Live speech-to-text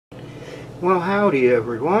Well, howdy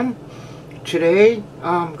everyone. Today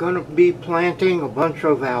I'm going to be planting a bunch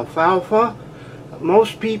of alfalfa.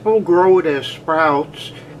 Most people grow it as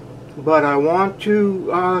sprouts, but I want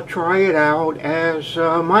to try it out as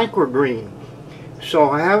a microgreen. So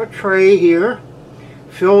I have a tray here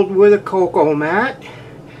filled with a cocoa mat,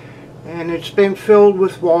 and it's been filled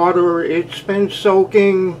with water. It's been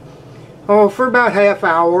soaking for about half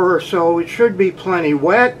hour or so. It should be plenty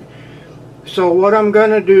wet. So what I'm going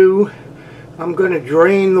to do, I'm going to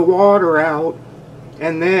drain the water out,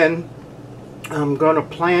 and then I'm going to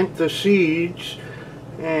plant the seeds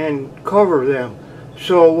and cover them.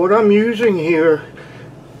 So what I'm using here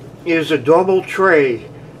is a double tray.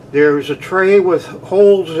 There's a tray with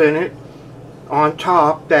holes in it on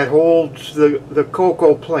top that holds the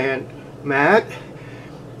cocoa plant mat,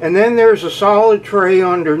 and then there's a solid tray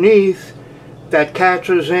underneath that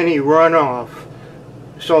catches any runoff.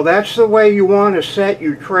 So that's the way you want to set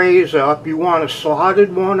your trays up. You want a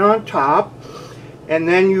slotted one on top, and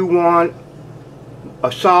then you want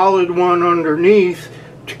a solid one underneath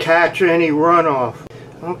to catch any runoff.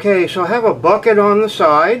 Okay, so I have a bucket on the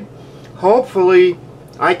side. Hopefully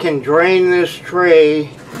I can drain this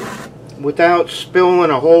tray without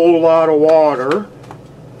spilling a whole lot of water.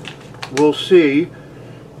 We'll see.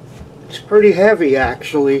 It's pretty heavy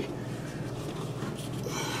actually.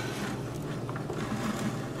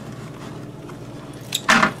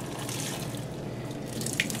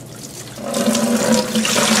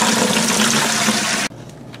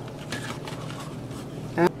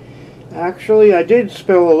 Actually, I did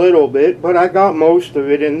spill a little bit, but I got most of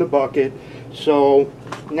it in the bucket. So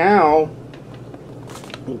now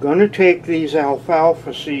I'm going to take these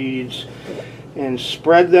alfalfa seeds and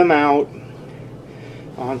spread them out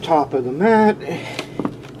on top of the mat.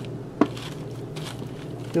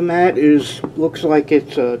 The mat looks like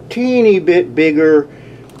it's a teeny bit bigger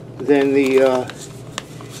than the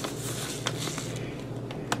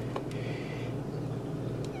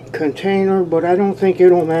container, but I don't think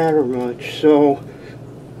it'll matter much. So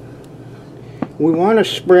we want to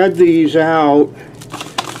spread these out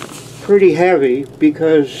pretty heavy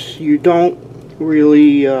because you don't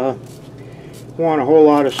really want a whole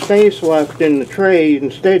lot of space left in the tray.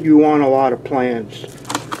 Instead you want a lot of plants.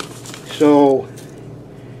 So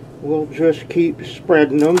we'll just keep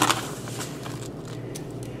spreading them.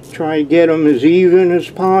 Try to get them as even as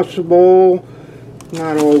possible.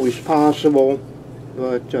 Not always possible,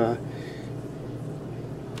 but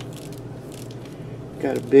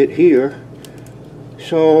got a bit here.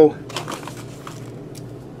 So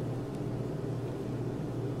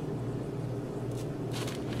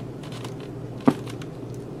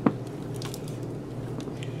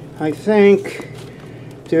I think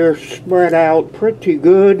they're spread out pretty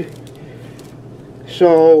good.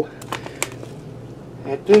 So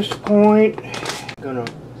at this point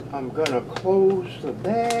I'm gonna close the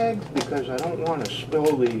bag because I don't want to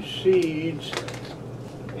spill these seeds.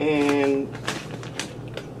 And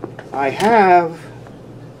I have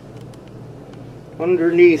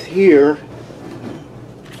underneath here,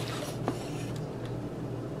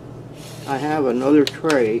 I have another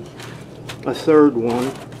tray, a third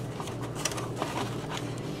one.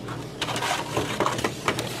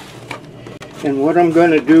 And what I'm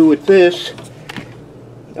going to do with this,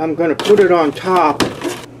 I'm going to put it on top.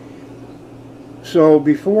 So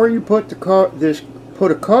before you put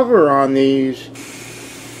put a cover on these,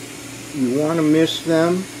 you want to mist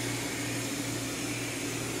them.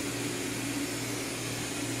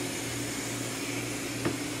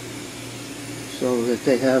 So that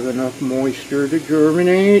they have enough moisture to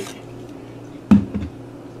germinate.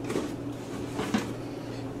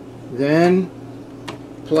 Then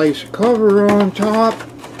place a cover on top,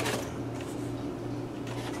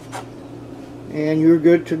 and you're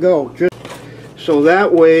good to go. Just so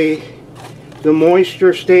that way the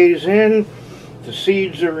moisture stays in, the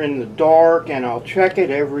seeds are in the dark, and I'll check it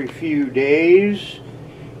every few days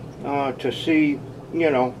to see, you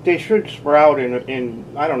know, they should sprout in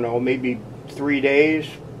I don't know, maybe 3 days,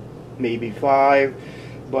 maybe 5,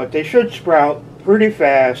 but they should sprout pretty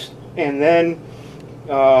fast. And then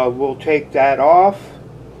we'll take that off,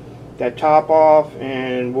 that top off,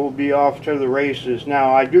 and we'll be off to the races.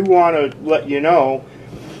 Now I do want to let you know,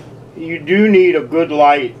 you do need a good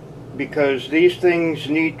light because these things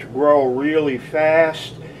need to grow really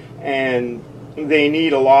fast and they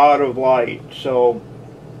need a lot of light. So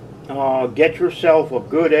get yourself a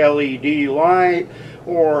good LED light,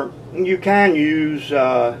 or you can use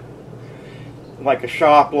like a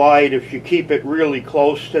shop light if you keep it really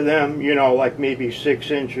close to them, you know, like maybe 6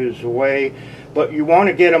 inches away. But you want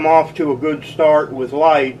to get them off to a good start with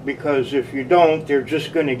light, because if you don't, they're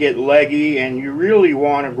just going to get leggy, and you really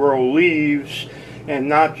want to grow leaves and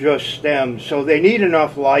not just stems. So they need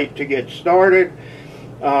enough light to get started.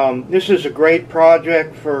 This is a great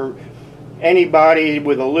project for anybody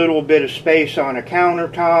with a little bit of space on a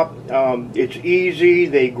countertop. It's easy,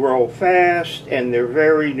 they grow fast, and they're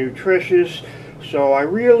very nutritious. So I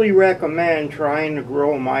really recommend trying to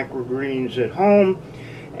grow microgreens at home.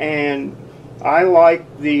 And I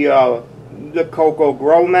like the Coco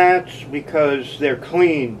grow mats because they're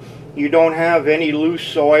clean. You don't have any loose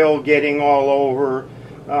soil getting all over.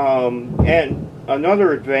 And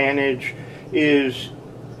another advantage is,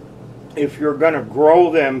 if you're going to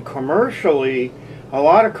grow them commercially, a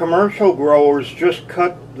lot of commercial growers just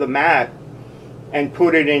cut the mat and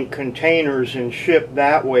put it in containers and ship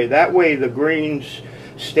that way. That way the greens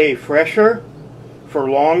stay fresher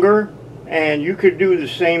for longer. And you could do the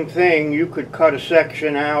same thing. You could cut a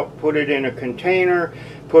section out, put it in a container,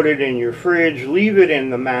 put it in your fridge, leave it in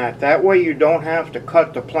the mat. That way you don't have to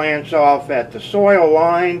cut the plants off at the soil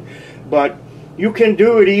line. But you can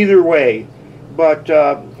do it either way. But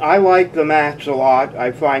I like the mats a lot.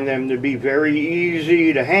 I find them to be very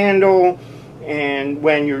easy to handle. And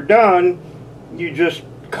when you're done, you just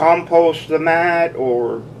compost the mat,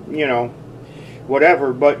 or, you know,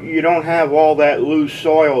 whatever, but you don't have all that loose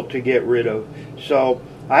soil to get rid of. So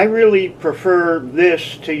I really prefer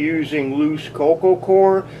this to using loose coco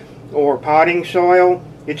coir or potting soil.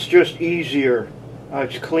 It's just easier,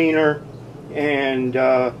 it's cleaner, and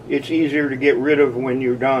it's easier to get rid of when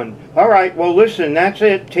you're done. Alright, well listen, that's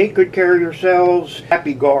it. Take good care of yourselves.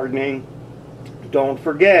 Happy gardening. Don't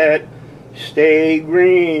forget, stay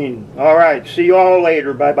green. Alright, see you all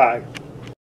later. Bye bye.